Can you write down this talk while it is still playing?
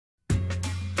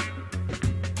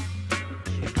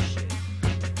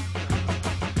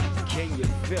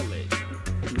feel it.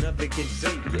 Nothing can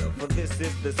save you, for this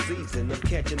is the season of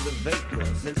catching the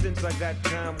vapors. And since I got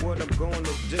time, what I'm going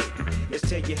to do is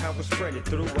tell you how I spread it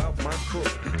throughout my crew.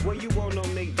 Well, you all know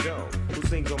Nate Dogg, who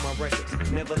sings on my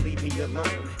records. Never leave me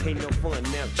alone, ain't no fun,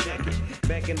 now check it.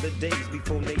 Back in the days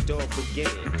before Nate Dogg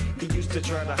began, he used to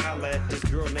try to holler at this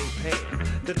girl named Pam.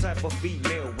 The type of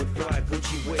female with fly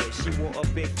Gucci wear. She wore a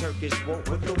big Turkish boat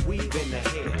with a weave in her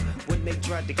hair. When they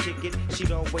tried to kick it,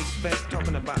 she'd always fast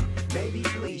talking about, baby,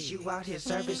 please, you out here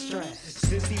serving stress.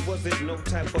 Since he wasn't no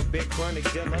type of big chronic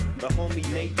dealer, the homie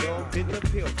Nate Dogg didn't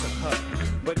appeal to her.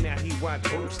 But now he rock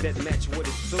boots that match with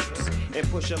his suits and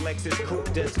push a Lexus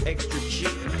coupe that's extra cheap.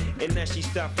 And now she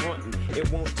stopped frontin' and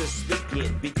wants to speak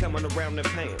in, be coming around the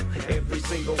pound every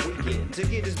single weekend. To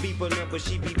get his beeper number,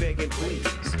 she be begging please.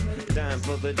 Dime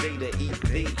for the day to eat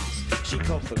these. She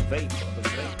calls the vapor.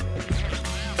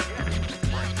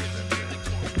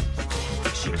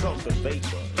 She calls the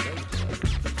vapor.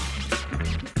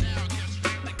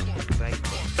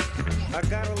 I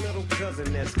got a little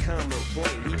cousin that's common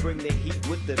plain. He bring the heat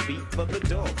with the beat for the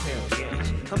Dogg Pound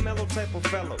gang. A mellow type of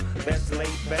fellow that's laid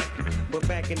back, but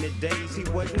back in the days he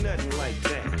wasn't nothing like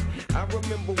that. I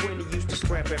remember when he used to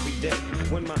scrap every day.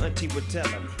 When my auntie would tell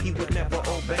him he would never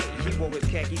obey. He wore his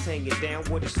khakis hanging down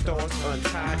with his stars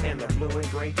untied and a blue and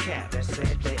gray cap that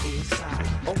said the east side.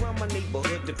 Around my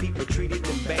neighborhood the people treated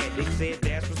him bad. They said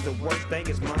that was the worst thing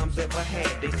his mom's ever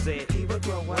had. They said he would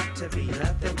grow up to be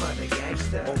nothing but a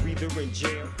gangster, or either in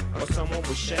jail or someone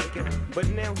was shaking. But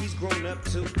now he's grown up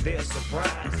to their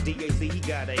surprise. DAZ, he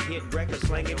got a hit record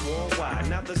slanging worldwide.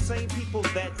 Now the same people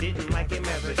that didn't like him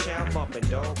as a child bumping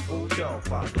dog food, dog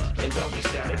father, and doggy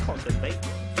style, they called the vapor.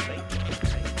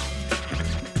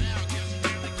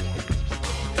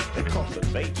 They called the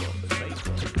vapor.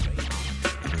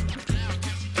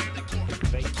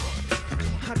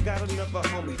 I got another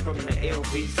homie from the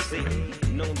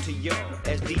LBC, known to y'all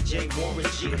as DJ Warren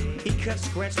G. He cut,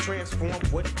 scratch, transform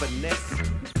with finesse,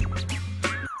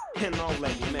 and all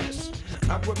that mess.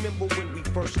 I remember when we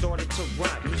first started to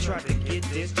rock. He tried to get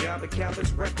this job at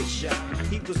Calvin's record shop.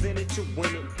 He was in it to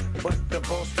win it, but the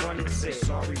boss running said,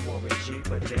 sorry Warren G,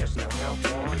 but there's no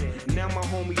help on it. Now my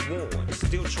homie Warren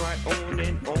still tried on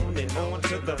and on and on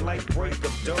till the light break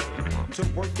of dawn. To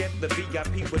work at the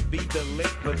VIP would be the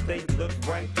lick, but they looked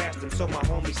right past him, so my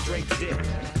homie straight did.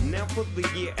 Now for the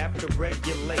year after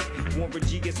regulate, Warren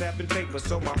G is having paper,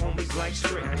 so my homie's like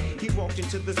straight. He walked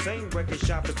into the same record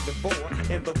shop as before,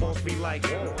 and the boss be like,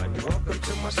 Warren, welcome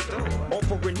to my store.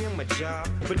 Offering him a job,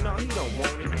 but no, he don't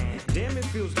want it. Damn, it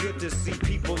feels good to see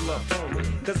people love on me,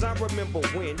 cause I remember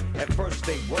when at first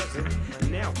they wasn't.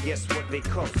 Now guess what they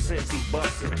call since he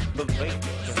bustin'? The vapor.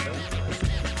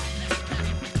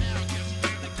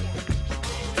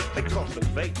 They call the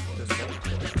vapor.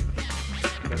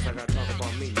 Guess I gotta talk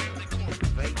about me.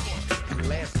 Vapor.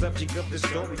 Last subject of the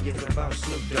story is about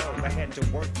Snoop Dogg. I had to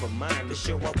work for mine to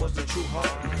show I wasn't true hard.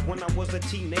 When I was a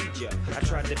teenager, I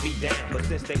tried to be down, but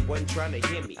since they wasn't trying to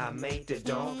hear me, I made the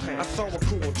Dogg Pound. I saw a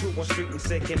crew on 2-1 Street and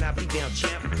said, can I be down,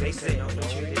 champ? They said, no,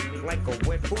 like a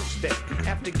wet food step.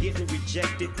 After getting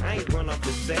rejected, I ain't run off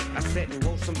the set. I sat and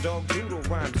wrote some dog doodle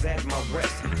rhymes at my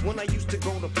rest. When I used to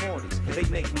go to parties, they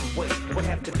make me wait. Would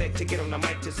have to beg to get on the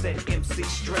mic to set MC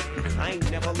straight. I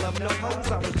ain't never loved no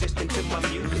hoes, I was just into my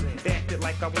music. They acted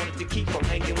like I wanted to keep on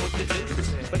hanging with the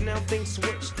deuces. But now things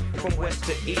switched from west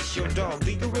to east. Your dog,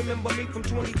 do you remember me from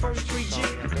 21st Street, G?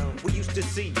 We used to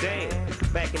see Dan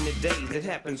back in the days. It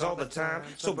happens all the time,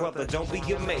 so brother, don't be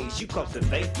amazed. You caught the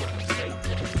vapor.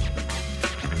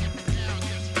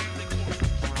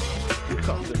 You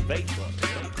caught the vapor.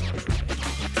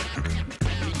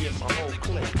 You get my whole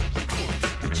clip.